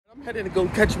Headed to go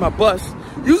catch my bus.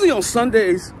 Usually on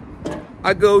Sundays,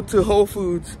 I go to Whole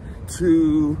Foods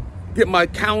to get my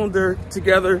calendar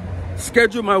together,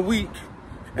 schedule my week,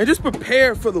 and just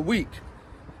prepare for the week.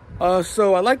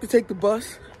 So I like to take the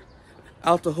bus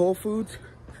out to Whole Foods.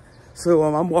 So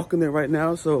I'm walking there right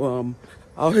now. So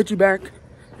I'll hit you back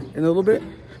in a little bit.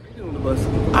 On the bus,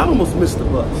 I almost missed the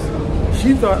bus.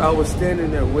 She thought I was standing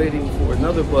there waiting for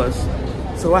another bus,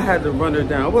 so I had to run her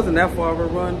down. It wasn't that far of a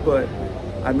run, but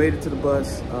I made it to the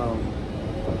bus.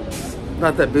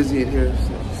 Not that busy in here,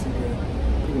 so you see here,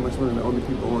 pretty much one of the only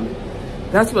people on it.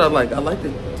 That's what I like. I like to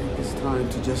take this time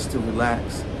to just to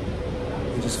relax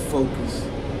and just focus.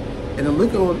 And then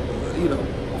look on, you know,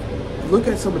 look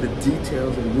at some of the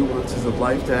details and nuances of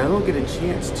life that I don't get a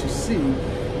chance to see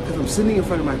because I'm sitting in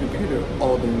front of my computer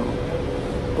all day long.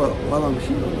 But while I'm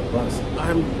here on the bus,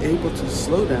 I'm able to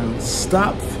slow down,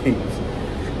 stop things,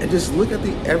 and just look at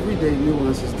the everyday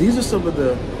nuances. These are some of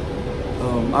the,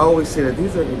 I always say that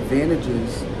these are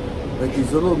advantages, like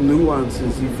these little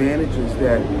nuances, advantages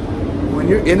that when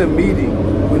you're in a meeting,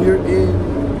 when you're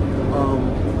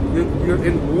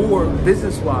in war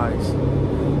business-wise,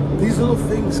 these little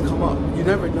things come up. You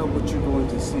never know what you're going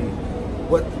to see,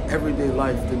 what everyday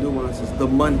life, the nuances, the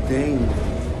mundane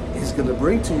is going to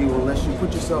bring to you unless you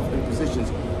put yourself in positions.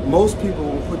 Most people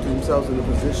will put themselves in a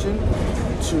position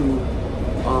to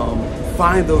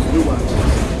find those nuances.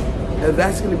 And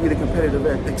that's going to be the competitive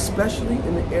edge, especially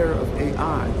in the era of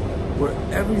AI, where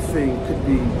everything could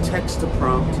be text to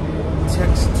prompt,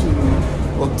 text to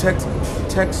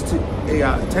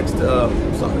AI, text to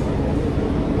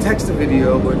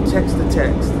video, or text to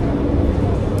text.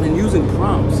 And using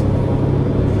prompts,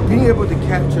 being able to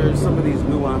capture some of these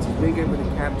nuances, being able to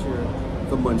capture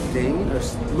the mundane, or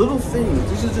little things.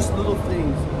 These are just little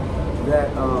things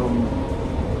that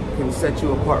can set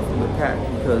you apart from the pack,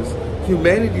 because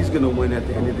humanity's gonna win at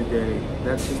the end of the day.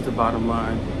 That's just the bottom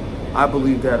line. I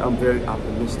believe that. I'm very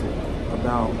optimistic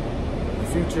about the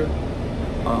future.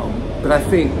 But I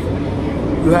think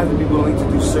you have to be willing to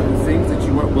do certain things that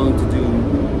you weren't willing to do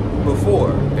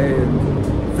before. And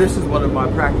this is one of my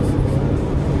practices.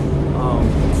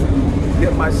 To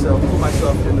get myself, put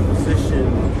myself in a position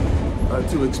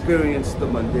to experience the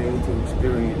mundane, to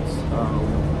experience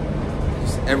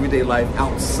just everyday life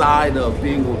outside of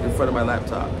being in front of my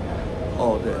laptop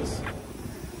all day.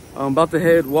 I'm about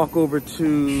to walk over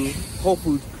to Whole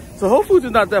Foods. So Whole Foods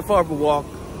is not that far of a walk.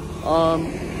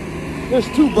 There's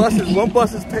two buses. One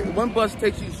bus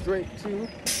takes you straight to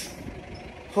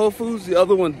Whole Foods. The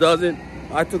other one doesn't.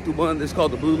 I took the one that's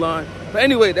called the Blue Line. But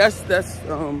anyway, that's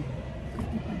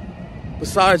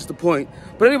besides the point.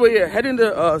 But anyway, yeah, heading to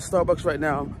Starbucks right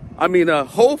now. I mean,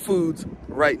 Whole Foods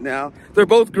right now. They're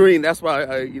both green. That's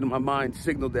why my mind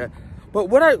signaled that. But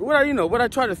what I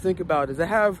try to think about is I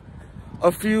have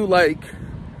a few like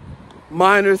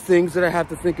minor things that I have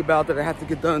to think about that I have to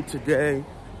get done today.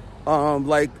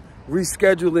 Like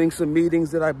rescheduling some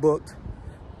meetings that I booked.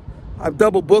 I've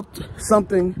double booked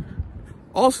something.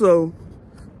 Also,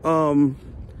 I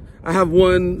have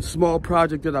one small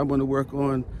project that I want to work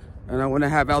on and I want to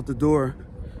have out the door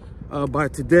by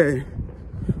today.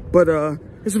 But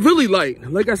it's really light.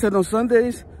 Like I said, on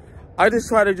Sundays, I just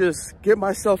try to just get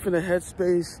myself in a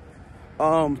headspace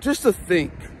just to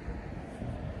think.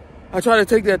 I try to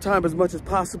take that time as much as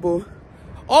possible.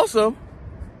 Also,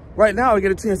 right now I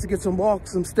get a chance to get some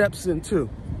walks, some steps in too.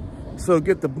 So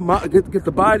get the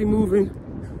body moving.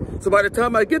 So by the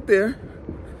time I get there,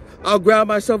 I'll grab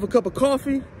myself a cup of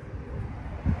coffee.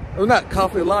 Well, not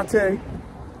coffee, a latte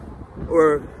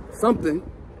or something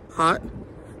hot.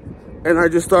 And I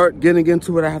just start getting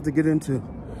into what I have to get into.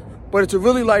 But it's a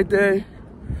really light day.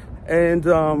 And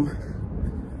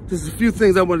just a few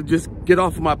things I want to just get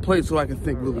off of my plate so I can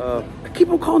think really. I keep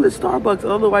on calling it Starbucks. I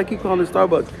don't know why I keep calling it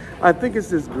Starbucks. I think it's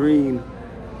this green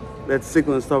that's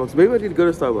signaling Starbucks. Maybe I need to go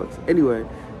to Starbucks. Anyway,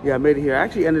 yeah, I made it here. I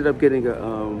actually ended up getting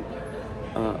a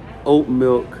oat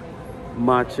milk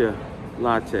matcha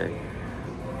latte.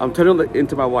 I'm turning it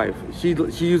into my wife. She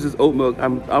uses oat milk.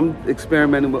 I'm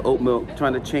experimenting with oat milk,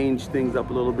 trying to change things up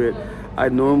a little bit. I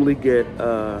normally get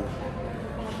a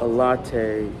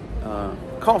latte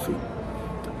coffee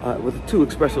with 2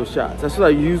 espresso shots. That's what I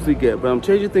usually get, but I'm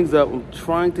changing things up. I'm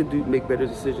trying to make better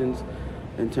decisions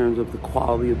in terms of the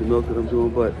quality of the milk that I'm doing.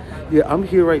 But yeah, I'm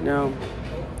here right now.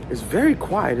 It's very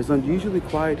quiet. It's unusually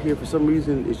quiet here for some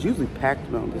reason. It's usually packed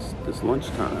around this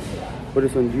lunchtime, but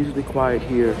it's unusually quiet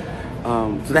here.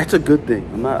 So that's a good thing.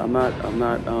 I'm not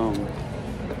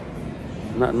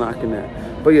knocking that.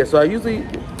 But yeah, so I usually,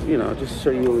 just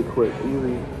show you really quick. I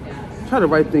usually try to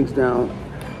write things down.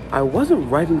 I wasn't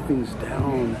writing things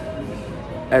down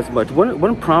as much.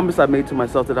 One promise I made to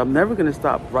myself that I'm never going to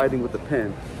stop writing with a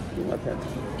pen. My pen.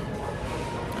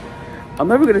 I'm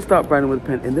never going to stop writing with a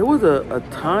pen. And there was a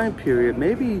time period,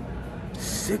 maybe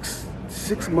six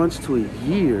months to a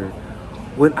year,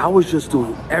 when I was just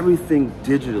doing everything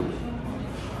digitally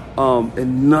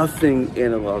and nothing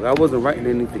analog. I wasn't writing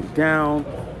anything down.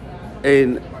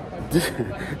 And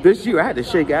this year I had to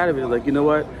shake out of it. Like, you know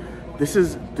what? This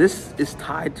is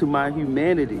tied to my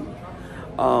humanity.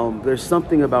 There's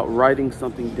something about writing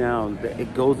something down that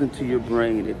it goes into your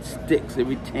brain. It sticks. It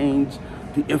retains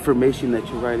the information that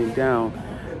you're writing down.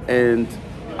 And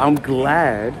I'm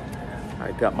glad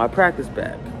I got my practice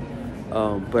back.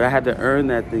 But I had to earn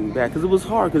that thing back because it was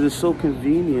hard, because it's so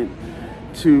convenient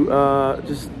to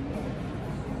just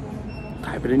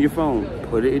type it in your phone,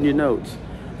 put it in your notes.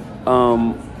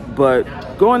 But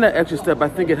going that extra step, I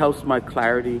think it helps my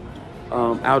clarity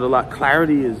out a lot.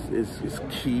 Clarity is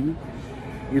key,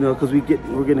 you know, because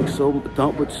we're getting so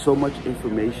dumped with so much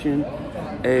information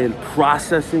and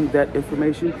processing that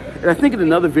information. And I think in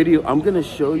another video, I'm going to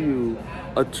show you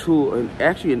a tool, and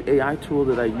actually an AI tool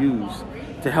that I use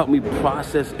to help me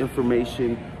process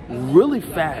information really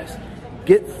fast,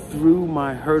 get through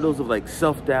my hurdles of like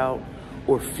self-doubt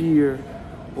or fear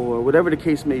or whatever the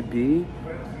case may be.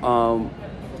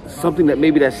 Something that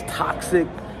maybe that's toxic,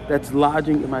 that's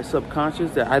lodging in my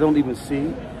subconscious that I don't even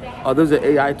see. There's an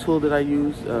AI tool that I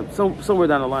use. Somewhere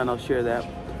down the line, I'll share that.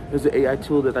 There's an AI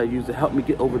tool that I use to help me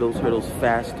get over those hurdles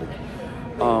faster.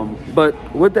 But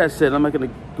with that said, I'm not going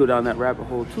to go down that rabbit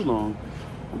hole too long.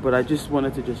 But I just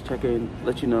wanted to just check in,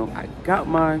 let you know I got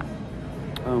my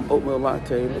oatmeal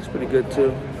latte. It looks pretty good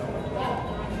too.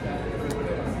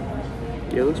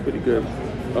 Yeah, it looks pretty good.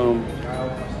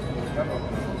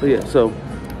 But yeah, so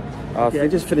I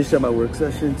just finished up my work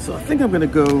session, so I think I'm gonna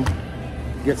go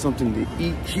get something to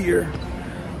eat here.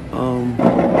 Oh,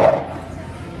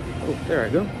 there I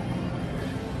go.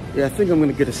 Yeah, I think I'm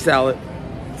gonna get a salad,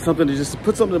 something to just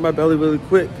put something in my belly really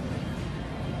quick,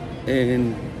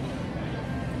 and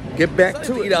get back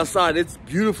to it. Eat outside. It's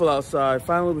beautiful outside.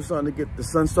 Finally, we're starting to get the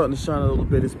sun starting to shine a little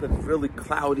bit. It's been really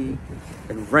cloudy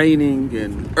and raining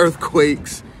and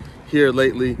earthquakes here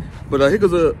lately. But here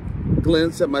goes a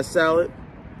glance at my salad.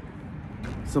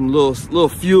 Some little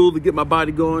fuel to get my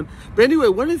body going. But anyway,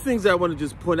 one of the things that I want to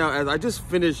just point out, as I just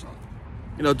finished,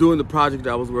 you know, doing the project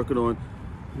that I was working on,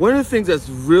 one of the things that's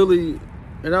really,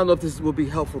 and I don't know if this will be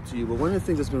helpful to you, but one of the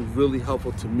things that's been really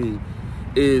helpful to me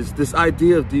is this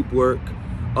idea of deep work.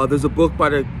 There's a book by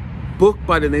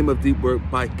the name of Deep Work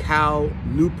by Cal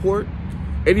Newport,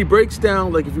 and he breaks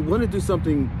down, like, if you want to do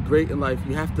something great in life,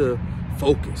 you have to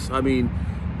focus. I mean,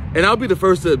 and I'll be the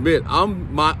first to admit,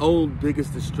 I'm my own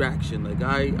biggest distraction. Like,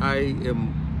 I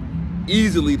am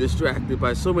easily distracted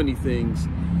by so many things.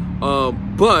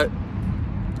 But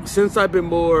since I've been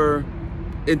more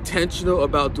intentional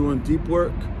about doing deep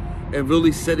work and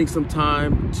really setting some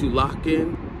time to lock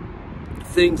in,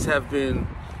 things have been,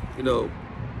 you know,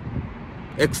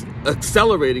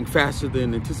 accelerating faster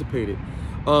than anticipated.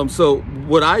 So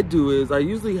what I do is I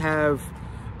usually have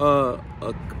a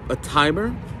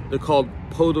timer. They're called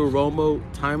Podoromo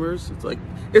timers.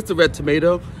 It's the red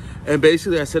tomato, and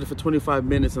basically I set it for 25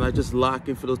 minutes, and I just lock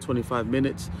in for those 25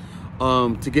 minutes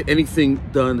to get anything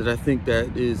done that I think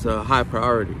that is a high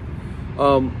priority.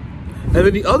 And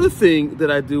then the other thing that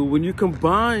I do, when you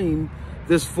combine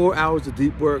this 4 hours of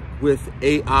deep work with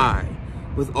AI,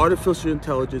 with artificial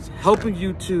intelligence, helping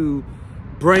you to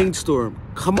brainstorm,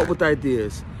 come up with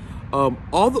ideas.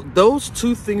 Those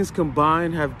two things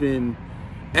combined have been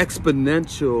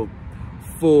exponential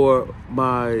for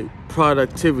my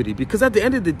productivity, because at the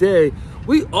end of the day,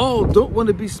 we all don't want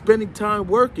to be spending time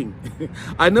working.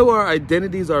 I know our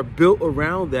identities are built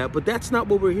around that, but that's not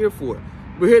what we're here for.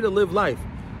 We're here to live life,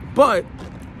 but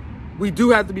we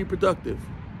do have to be productive.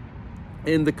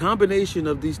 And the combination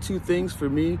of these two things for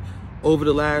me over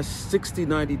the last 60,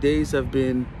 90 days have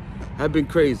been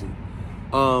crazy.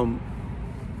 So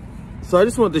I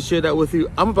just wanted to share that with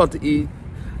you. I'm about to eat.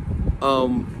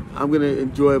 I'm gonna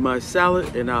enjoy my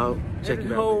salad, and I'll check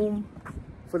you out home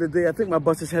for the day. I think my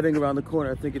bus is heading around the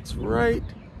corner. I think it's right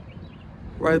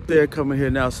there, coming here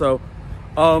now. So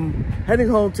heading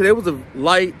home. Today was a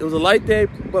light day,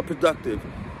 but productive.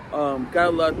 Got a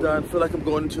lot done. Feel like I'm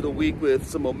going into the week with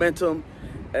some momentum,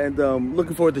 and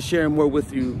looking forward to sharing more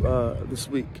with you this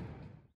week.